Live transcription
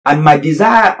And my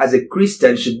desire as a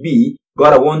Christian should be,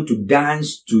 God, I want to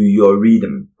dance to your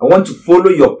rhythm. I want to follow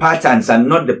your patterns and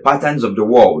not the patterns of the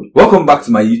world. Welcome back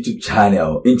to my YouTube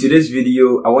channel. In today's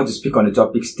video, I want to speak on the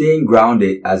topic, staying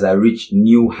grounded as I reach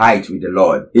new heights with the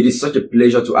Lord. It is such a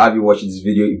pleasure to have you watch this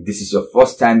video. If this is your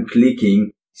first time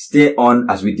clicking, stay on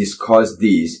as we discuss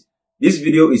this. This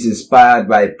video is inspired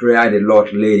by a prayer the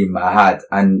Lord laid in my heart.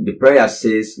 And the prayer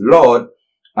says, Lord,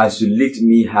 as you lift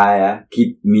me higher,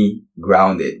 keep me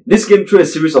grounded. This came through a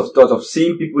series of thoughts of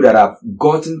seeing people that have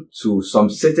gotten to some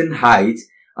certain height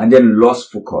and then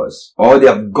lost focus. Or they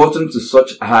have gotten to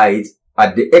such height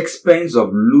at the expense of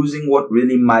losing what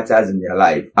really matters in their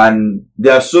life. And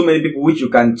there are so many people which you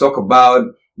can talk about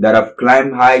that have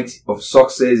climbed heights of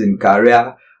success in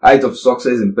career, height of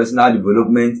success in personal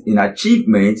development, in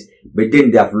achievement, but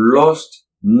then they have lost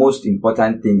most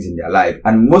important things in their life,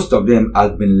 and most of them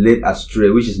have been led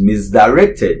astray, which is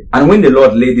misdirected. And when the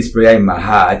Lord laid this prayer in my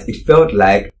heart, it felt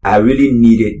like I really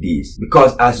needed this,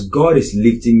 because as God is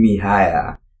lifting me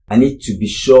higher, I need to be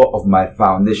sure of my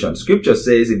foundation. Scripture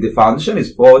says, if the foundation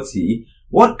is faulty,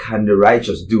 what can the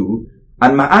righteous do?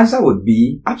 And my answer would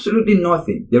be absolutely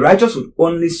nothing. The righteous would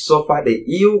only suffer the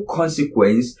ill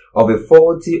consequence of a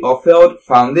faulty or failed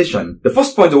foundation. The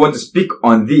first point I want to speak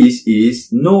on this is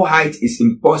no height is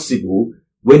impossible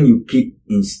when you keep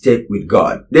in step with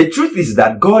God. The truth is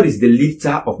that God is the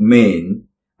lifter of men,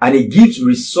 and He gives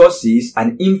resources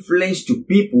and influence to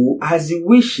people as He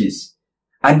wishes.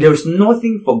 And there's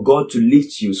nothing for God to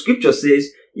lift you. Scripture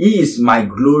says, He is my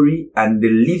glory and the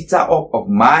lifter up of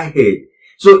my head.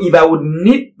 So if I would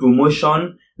need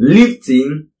promotion,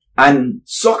 lifting, and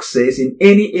success in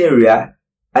any area,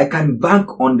 I can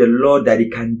bank on the Lord that He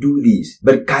can do this.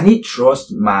 But can He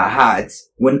trust my heart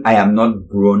when I am not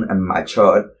grown and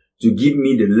matured to give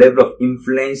me the level of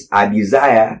influence I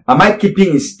desire? Am I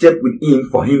keeping in step with Him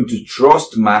for Him to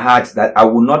trust my heart that I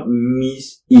will not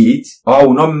miss it or I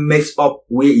will not mess up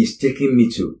where He's taking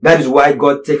me to? That is why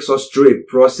God takes us through a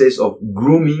process of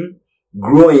grooming,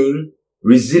 growing,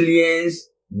 resilience,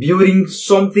 building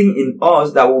something in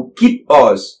us that will keep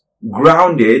us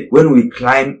grounded when we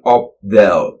climb up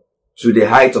there to the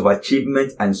height of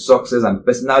achievement and success and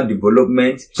personal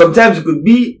development. Sometimes it could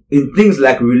be in things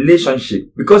like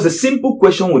relationship, because the simple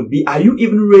question would be, are you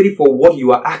even ready for what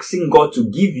you are asking God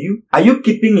to give you? Are you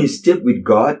keeping in step with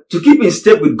God? To keep in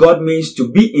step with God means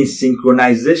to be in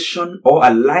synchronization or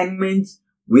alignment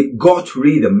with God's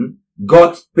rhythm,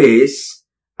 God's pace,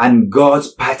 and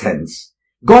God's patterns.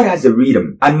 God has a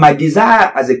rhythm, and my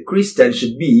desire as a Christian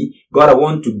should be, God, I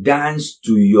want to dance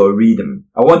to your rhythm.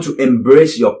 I want to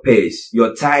embrace your pace,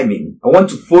 your timing. I want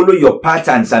to follow your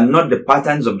patterns and not the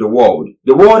patterns of the world.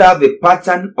 The world have a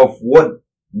pattern of what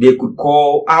they could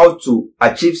call how to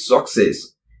achieve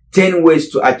success. 10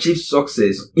 ways to achieve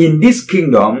success. In this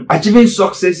kingdom, achieving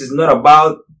success is not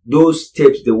about those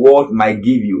steps the world might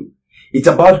give you. It's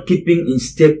about keeping in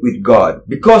step with God.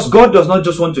 Because God does not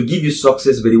just want to give you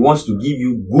success, but He wants to give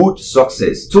you good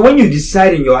success. So when you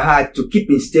decide in your heart to keep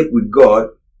in step with God,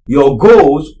 your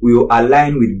goals will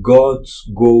align with God's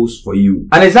goals for you.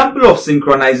 An example of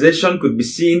synchronization could be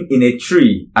seen in a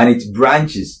tree and its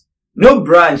branches. No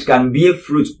branch can bear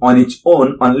fruit on its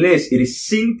own unless it is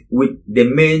synced with the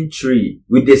main tree,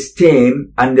 with the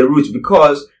stem and the roots,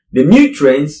 because the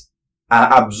nutrients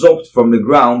are absorbed from the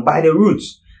ground by the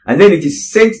roots. And then it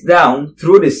is sent down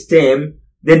through the stem,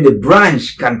 then the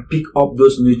branch can pick up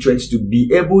those nutrients to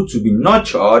be able to be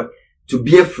nurtured to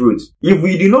bear fruit. If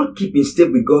we do not keep in step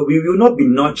with God, we will not be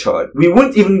nurtured. We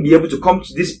won't even be able to come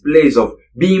to this place of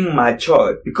being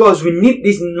matured, because we need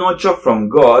this nurture from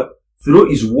God through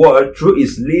His word, through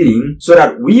His leading, so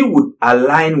that we would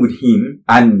align with Him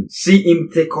and see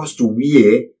Him take us to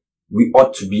where we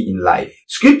ought to be in life.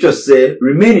 Scripture says,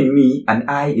 remain in me and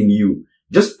I in you.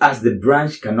 Just as the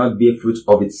branch cannot bear fruit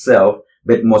of itself,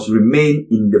 but must remain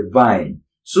in the vine,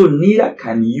 so neither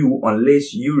can you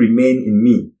unless you remain in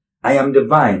me. I am the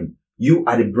vine, you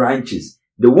are the branches.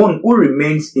 The one who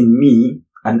remains in me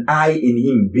and I in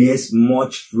him bears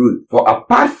much fruit. For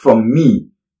apart from me,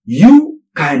 you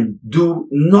can do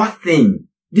nothing.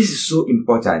 This is so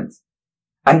important.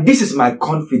 And this is my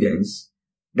confidence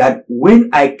that when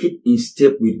I keep in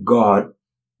step with God,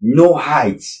 no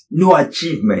height, no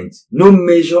achievement, no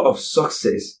measure of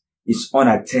success is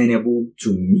unattainable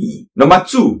to me. Number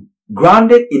 2,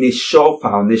 grounded in a sure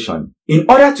foundation. In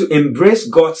order to embrace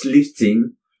God's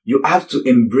lifting, you have to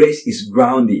embrace His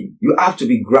grounding. You have to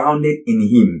be grounded in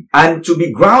Him. And to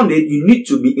be grounded, you need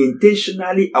to be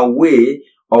intentionally aware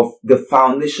of the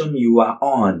foundation you are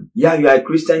on. Yeah, you are a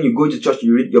Christian, you go to church,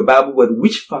 you read your Bible, but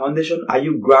which foundation are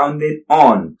you grounded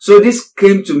on? So this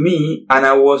came to me and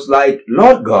I was like,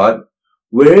 Lord God,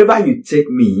 wherever you take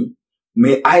me,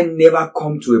 may I never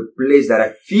come to a place that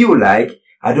I feel like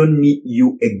I don't need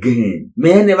you again.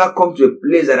 May I never come to a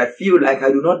place that I feel like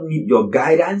I do not need your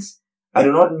guidance. I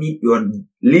do not need your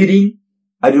leading.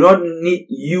 I do not need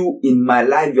you in my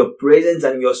life, your presence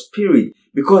and your spirit,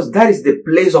 because that is the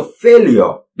place of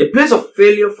failure. The place of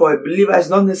failure for a believer is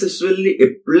not necessarily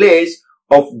a place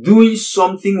of doing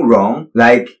something wrong,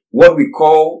 like what we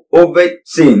call overt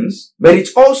sins, but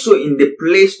it's also in the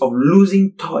place of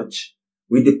losing touch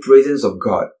with the presence of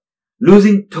God,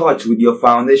 losing touch with your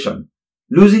foundation,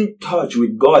 losing touch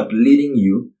with God leading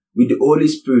you, with the Holy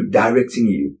Spirit directing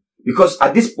you. Because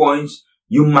at this point,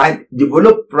 you might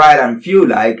develop pride and feel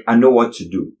like I know what to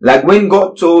do. Like when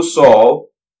God told Saul,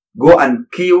 go and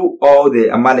kill all the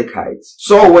Amalekites.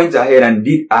 Saul went ahead and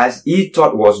did as he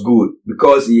thought was good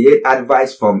because he had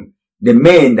advice from the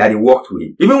men that he worked with.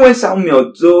 Even when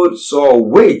Samuel told Saul,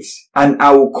 wait, and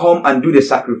I will come and do the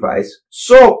sacrifice,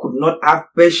 Saul could not have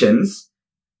patience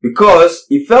because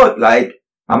he felt like,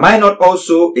 am I not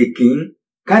also a king?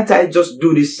 Can't I just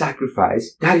do this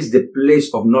sacrifice? That is the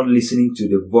place of not listening to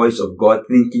the voice of God,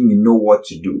 thinking you know what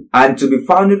to do. And to be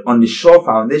founded on the sure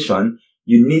foundation,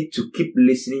 you need to keep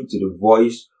listening to the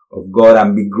voice of God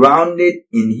and be grounded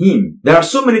in Him. There are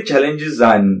so many challenges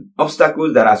and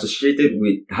obstacles that are associated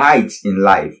with heights in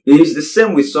life. It is the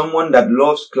same with someone that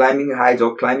loves climbing heights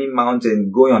or climbing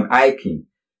mountains, going on hiking.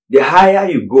 The higher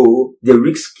you go, the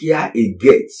riskier it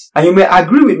gets. And you may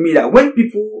agree with me that when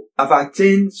people have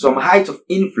attained some height of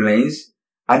influence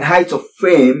and height of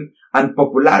fame and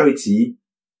popularity,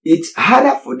 it's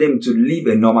harder for them to live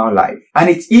a normal life. And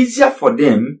it's easier for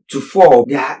them to fall.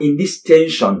 They are in this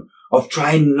tension of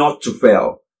trying not to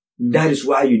fail. That is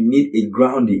why you need a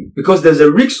grounding. Because there's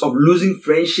a risk of losing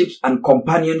friendships and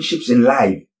companionships in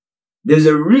life. There's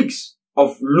a risk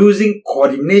of losing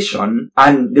coordination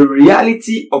and the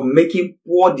reality of making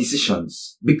poor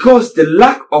decisions. Because the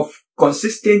lack of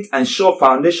consistent and sure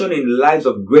foundation in the lives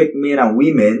of great men and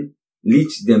women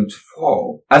leads them to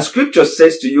fall. And scripture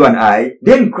says to you and I,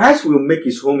 then Christ will make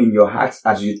his home in your hearts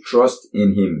as you trust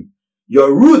in him.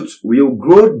 Your roots will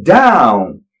grow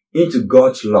down into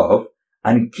God's love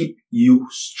and keep you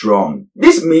strong.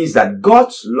 This means that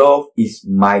God's love is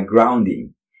my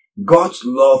grounding. God's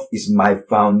love is my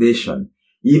foundation.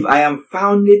 If I am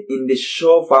founded in the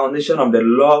sure foundation of the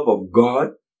love of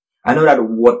God, I know that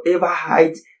whatever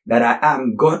height that I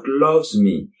am, God loves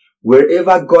me.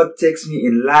 Wherever God takes me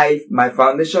in life, my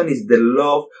foundation is the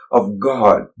love of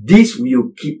God. This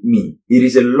will keep me. It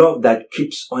is a love that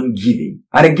keeps on giving.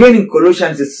 And again in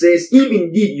Colossians it says, if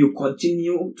indeed you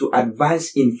continue to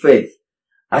advance in faith,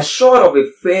 assured of a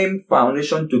firm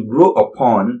foundation to grow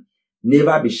upon,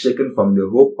 never be shaken from the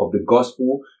hope of the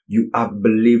gospel you have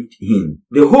believed in.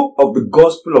 The hope of the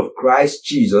gospel of Christ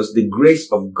Jesus, the grace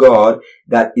of God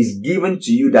that is given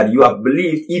to you that you have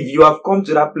believed. If you have come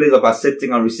to that place of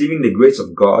accepting and receiving the grace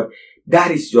of God,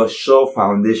 that is your sure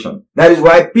foundation. That is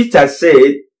why Peter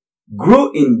said,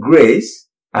 grow in grace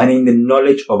and in the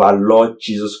knowledge of our Lord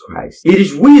Jesus Christ. It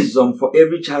is wisdom for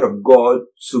every child of God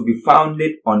to be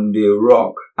founded on the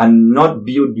rock and not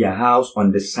build their house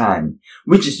on the sand.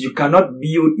 Which is, you cannot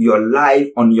build your life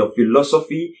on your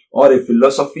philosophy or the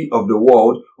philosophy of the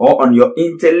world or on your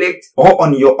intellect or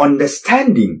on your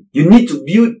understanding. You need to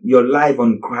build your life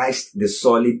on Christ, the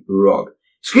solid rock.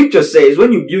 Scripture says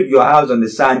when you build your house on the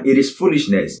sand, it is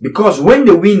foolishness. Because when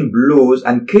the wind blows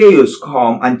and chaos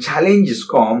come and challenges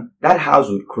come, that house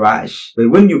would crash. But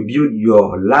when you build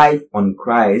your life on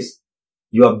Christ,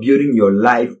 you are building your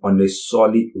life on a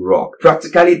solid rock.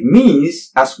 Practically, it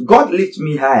means as God lifts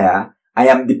me higher, I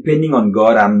am depending on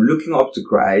God. I'm looking up to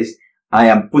Christ. I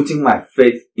am putting my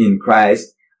faith in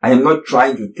Christ. I am not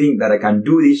trying to think that I can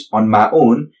do this on my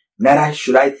own. Neither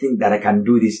should I think that I can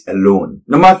do this alone.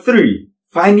 Number 3.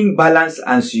 Finding balance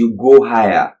as you go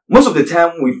higher. Most of the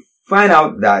time we find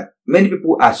out that many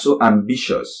people are so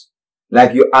ambitious.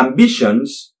 Like your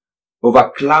ambitions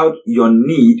overcloud your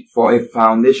need for a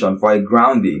foundation, for a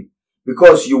grounding.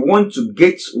 Because you want to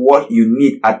get what you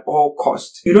need at all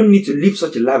costs. You don't need to live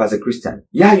such a life as a Christian.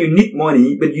 Yeah, you need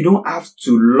money, but you don't have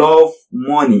to love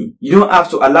money. You don't have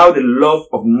to allow the love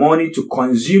of money to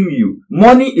consume you.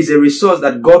 Money is a resource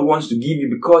that God wants to give you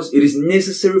because it is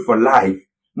necessary for life.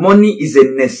 Money is a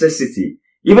necessity.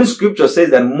 Even scripture says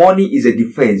that money is a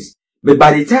defense. But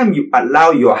by the time you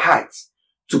allow your heart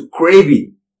to crave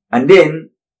it, and then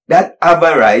that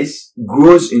avarice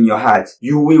grows in your heart,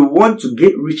 you will want to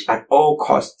get rich at all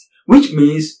costs. Which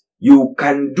means You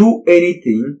can do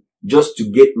anything just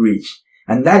to get rich.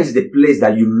 And that is the place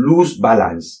that you lose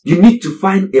balance. You need to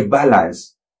find a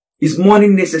balance. Is money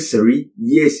necessary?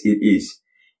 Yes, it is.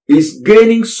 Is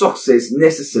gaining success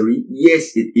necessary?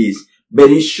 Yes, it is. But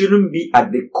it shouldn't be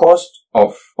at the cost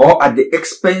of or at the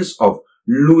expense of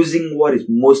losing what is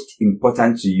most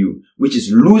important to you, which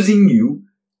is losing you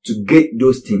to get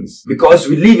those things. Because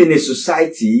we live in a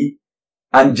society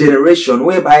and generation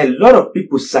whereby a lot of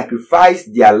people sacrifice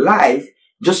their life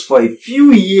just for a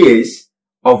few years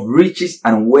of riches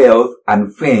and wealth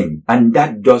and fame. And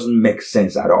that doesn't make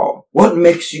sense at all. What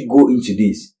makes you go into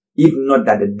this, if not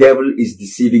that the devil is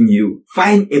deceiving you?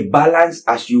 Find a balance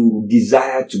as you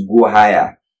desire to go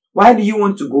higher. Why do you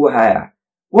want to go higher?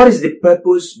 What is the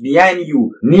purpose behind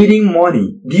you needing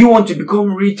money? Do you want to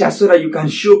become richer so that you can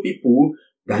show people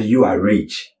that you are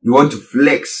rich? You want to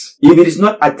flex. If it is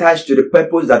not attached to the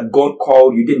purpose that God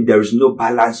called you, then there is no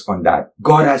balance on that.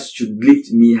 God has to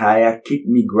lift me higher, keep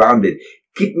me grounded.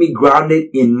 Keep me grounded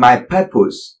in my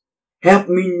purpose. Help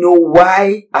me know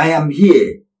why I am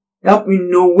here. Help me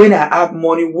know when I have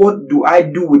money, what do I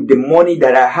do with the money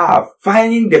that I have?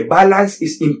 Finding the balance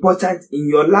is important in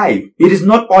your life. It is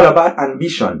not all about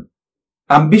ambition.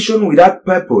 Ambition without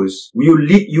purpose will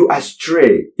lead you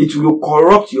astray. It will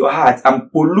corrupt your heart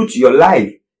and pollute your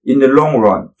life in the long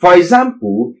run. For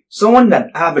example, someone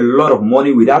that have a lot of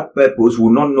money without purpose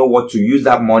will not know what to use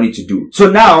that money to do. So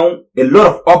now, a lot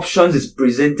of options is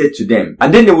presented to them.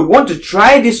 And then they would want to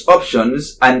try these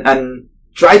options and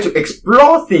try to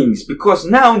explore things, because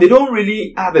now they don't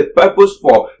really have a purpose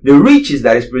for the riches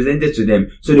that is presented to them.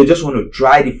 So they just want to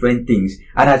try different things.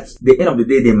 And at the end of the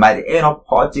day, they might end up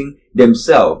hurting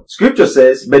themselves. Scripture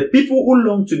says, but people who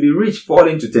long to be rich fall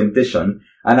into temptation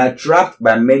and are trapped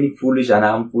by many foolish and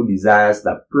harmful desires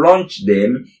that plunge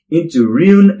them into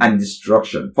ruin and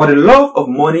destruction. For the love of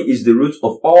money is the root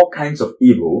of all kinds of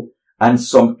evil, and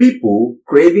some people,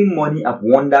 craving money, have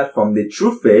wandered from the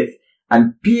true faith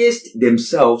and pierced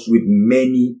themselves with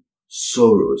many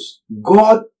sorrows.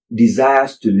 God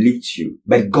desires to lift you,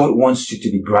 but God wants you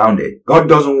to be grounded. God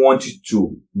doesn't want you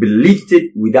to be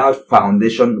lifted without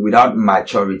foundation, without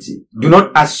maturity. Do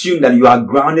not assume that you are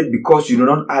grounded because you do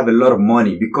not have a lot of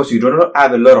money, because you do not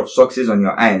have a lot of success on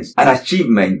your hands and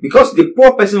achievement, because the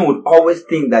poor person would always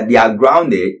think that they are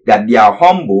grounded, that they are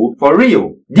humble for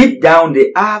real. Deep down,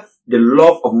 they have the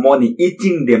love of money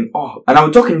eating them up. And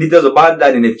I'll talk in details about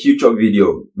that in a future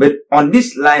video. But on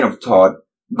this line of thought,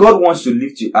 God wants to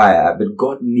lift you higher, but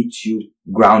God needs you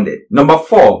grounded. Number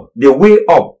 4, the way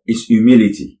up is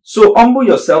humility. So humble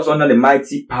yourselves under the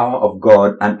mighty power of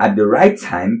God, and at the right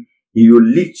time, He will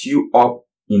lift you up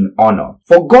in honor.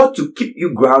 For God to keep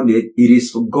you grounded, it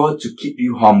is for God to keep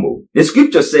you humble. The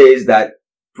scripture says that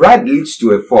pride leads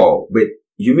to a fall, but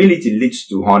humility leads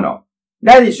to honor.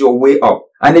 That is your way up.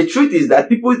 And the truth is that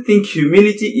people think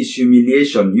humility is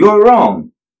humiliation. You're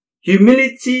wrong.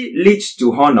 Humility leads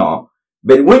to honor,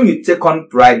 but when you take on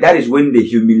pride, that is when the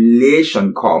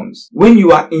humiliation comes. When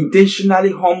you are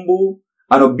intentionally humble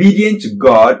and obedient to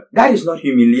God, that is not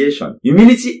humiliation.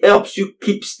 Humility helps you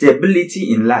keep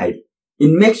stability in life. It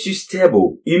makes you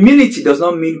stable. Humility does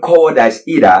not mean cowardice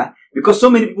either, because so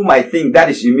many people might think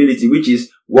that is humility, which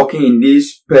is walking in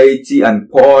this piety and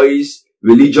poise,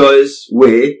 religious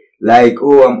way, like,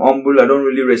 oh, I'm humble, I don't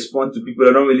really respond to people,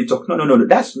 I don't really talk. No.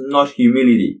 That's not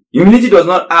humility. Humility does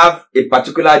not have a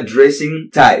particular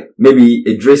dressing type, maybe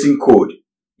a dressing code.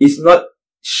 It's not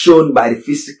shown by the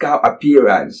physical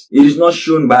appearance. It is not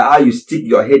shown by how you stick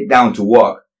your head down to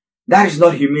work. That is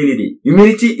not humility.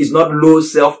 Humility is not low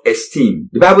self-esteem.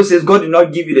 The Bible says God did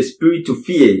not give you the spirit to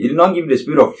fear. He did not give you the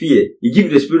spirit of fear. He gave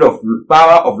you the spirit of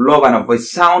power, of love, and of a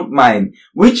sound mind,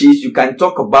 which is, you can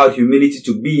talk about humility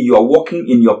to be, you are walking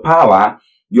in your power,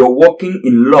 you're walking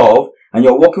in love, and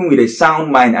you're walking with a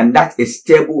sound mind, and that's a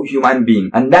stable human being.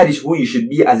 And that is who you should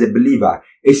be as a believer,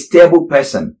 a stable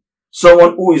person.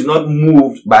 Someone who is not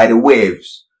moved by the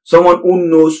waves. Someone who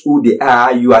knows who they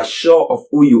are, you are sure of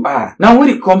who you are. Now, when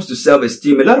it comes to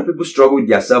self-esteem, a lot of people struggle with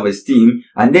their self-esteem,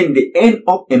 and then they end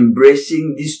up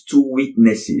embracing these two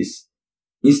weaknesses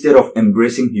instead of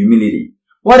embracing humility.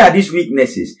 What are these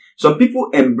weaknesses? Some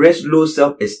people embrace low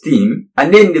self-esteem,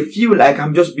 and then they feel like,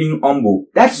 I'm just being humble.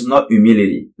 That's not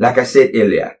humility. Like I said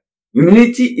earlier,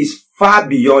 humility is far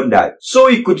beyond that. So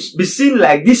it could be seen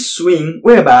like this swing,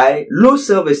 whereby low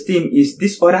self-esteem is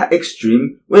this other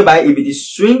extreme, whereby if it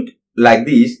is swinged like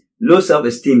this, low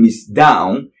self-esteem is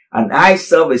down, and high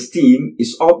self-esteem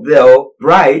is up there,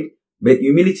 pride, but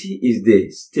humility is the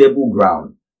stable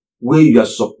ground. where you are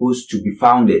supposed to be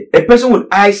founded. A person with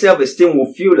high self-esteem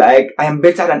will feel like I am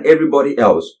better than everybody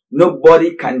else.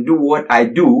 Nobody can do what I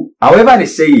do, however they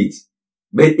say it.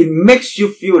 But it makes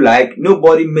you feel like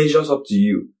nobody measures up to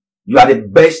you. You are the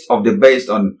best of the best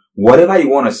on whatever you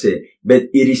want to say, but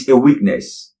it is a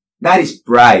weakness. That is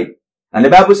pride. And the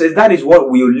Bible says that is what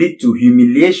will lead to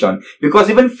humiliation. Because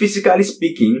even physically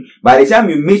speaking, by the time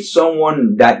you meet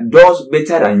someone that does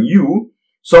better than you,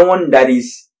 someone that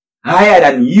is higher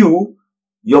than you,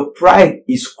 your pride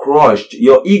is crushed,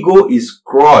 your ego is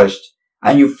crushed,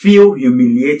 and you feel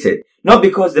humiliated. Not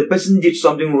because the person did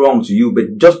something wrong to you,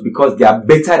 but just because they are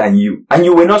better than you. And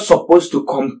you were not supposed to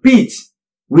compete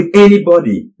with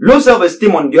anybody. Low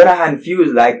self-esteem, on the other hand,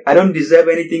 feels like I don't deserve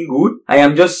anything good. I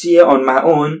am just here on my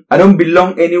own. I don't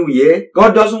belong anywhere.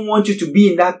 God doesn't want you to be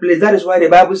in that place. That is why the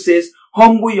Bible says,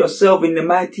 humble yourself in the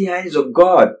mighty hands of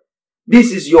God.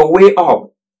 This is your way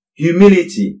up.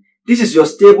 Humility. This is your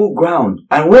stable ground.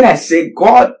 And when I say,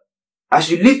 God, as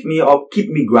you lift me up, keep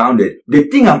me grounded, the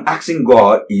thing I'm asking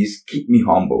God is, keep me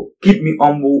humble. Keep me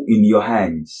humble in your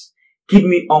hands. Keep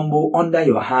me humble under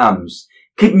your arms.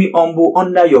 Keep me humble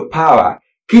under your power.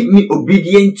 Keep me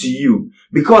obedient to you.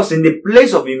 Because in the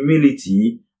place of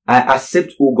humility, I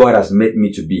accept who God has made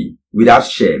me to be without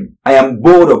shame. I am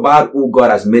bold about who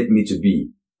God has made me to be.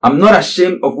 I'm not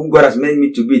ashamed of who God has made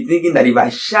me to be, thinking that if I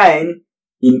shine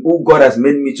in who God has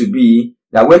made me to be,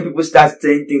 that when people start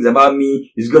saying things about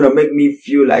me, it's going to make me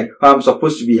feel like, oh, I'm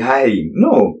supposed to be hiding.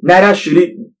 No, neither should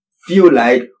it feel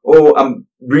like, oh, I'm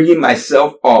bringing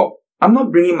myself up. I'm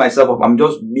not bringing myself up. I'm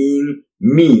just being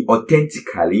me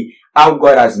authentically, how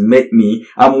God has made me.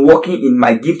 I'm walking in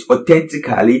my gift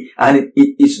authentically, and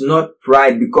it is not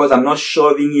pride because I'm not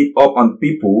shoving it up on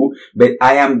people, but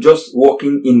I am just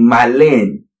walking in my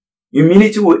lane.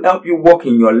 Humility will help you walk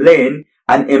in your lane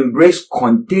and embrace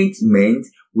contentment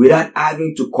without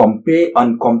having to compare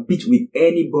and compete with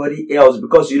anybody else,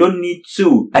 because you don't need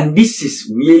to. And this is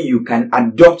where you can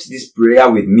adopt this prayer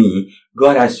with me.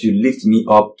 God, as you lift me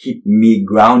up, keep me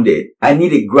grounded. I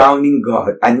need a grounding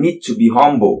God. I need to be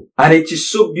humble. And it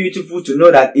is so beautiful to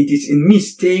know that it is in me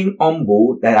staying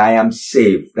humble that I am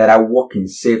safe, that I walk in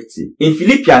safety. In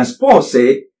Philippians, Paul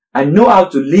said, I know how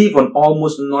to live on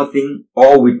almost nothing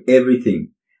or with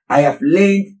everything. I have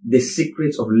learned the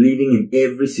secrets of living in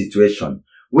every situation,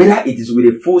 whether it is with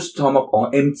a full stomach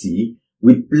or empty,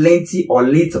 with plenty or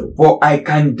little. For I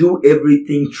can do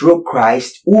everything through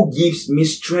Christ who gives me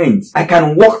strength. I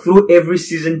can walk through every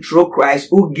season through Christ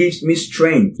who gives me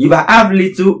strength. If I have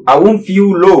little, I won't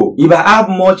feel low. If I have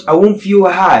much, I won't feel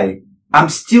high. I'm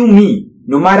still me,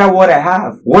 no matter what I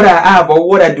have. What I have or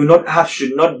what I do not have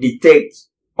should not dictate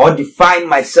or define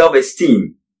my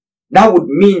self-esteem. That would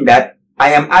mean that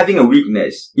I am having a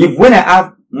weakness. If when I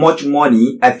have much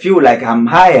money, I feel like I'm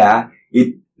higher,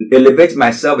 it elevates my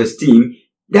self-esteem,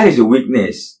 that is a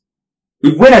weakness.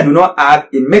 If when I do not have,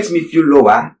 it makes me feel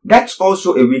lower, that's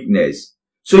also a weakness.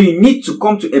 So you need to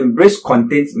come to embrace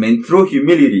contentment through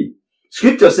humility.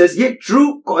 Scripture says, yet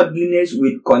true godliness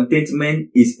with contentment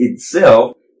is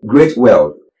itself great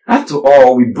wealth. After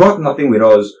all, we brought nothing with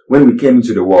us when we came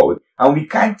into the world, and we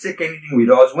can't take anything with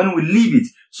us when we leave it.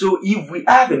 So if we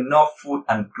have enough food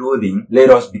and clothing, let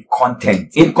us be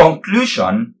content. In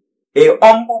conclusion, a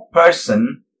humble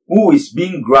person who is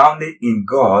being grounded in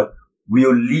God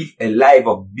will live a life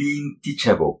of being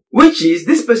teachable, which is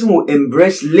this person will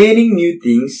embrace learning new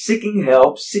things, seeking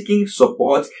help, seeking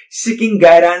support, seeking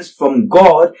guidance from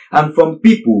God and from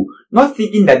people, not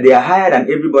thinking that they are higher than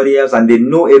everybody else and they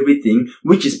know everything,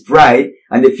 which is pride,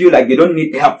 and they feel like they don't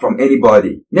need help from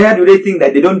anybody. Neither do they think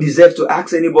that they don't deserve to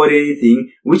ask anybody anything,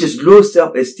 which is low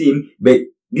self-esteem, but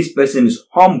this person is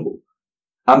humble.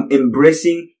 I'm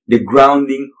embracing the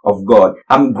grounding of God.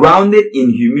 I'm grounded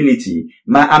in humility.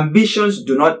 My ambitions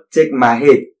do not take my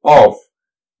head off,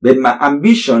 but my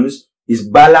ambitions is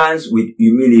balanced with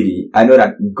humility. I know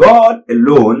that God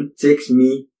alone takes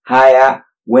me higher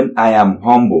when I am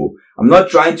humble. I'm not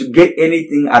trying to get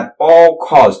anything at all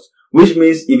costs, which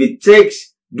means if it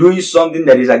takes doing something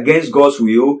that is against God's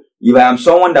will, if I am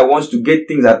someone that wants to get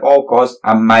things at all costs,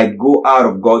 I might go out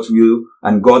of God's will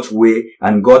and God's way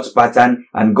and God's pattern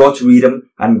and God's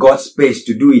rhythm and God's space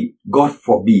to do it. God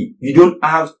forbid. You don't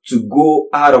have to go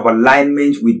out of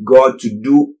alignment with God to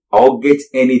do or get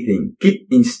anything. Keep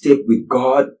in step with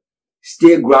God.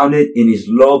 Stay grounded in His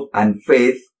love and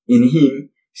faith in Him.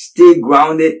 Stay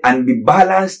grounded and be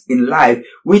balanced in life,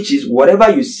 which is whatever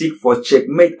you seek for,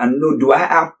 checkmate and know, do I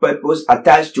have purpose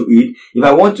attached to it? If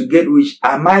I want to get rich,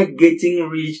 am I getting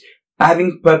rich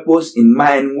having purpose in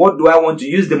mind. What do I want to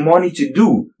use the money to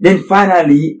do? Then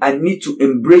finally, I need to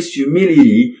embrace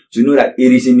humility to know that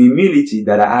it is in humility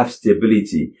that I have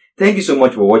stability. Thank you so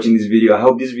much for watching this video. I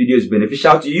hope this video is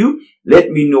beneficial to you.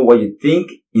 Let me know what you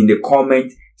think in the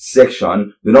comment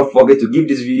section. Do not forget to give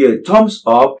this video a thumbs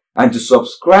up and to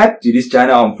subscribe to this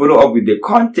channel and follow up with the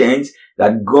content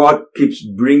that God keeps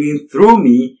bringing through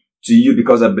me to you,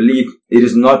 because I believe it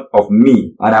is not of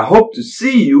me. And I hope to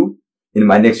see you in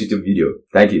my next YouTube video.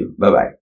 Thank you. Bye-bye.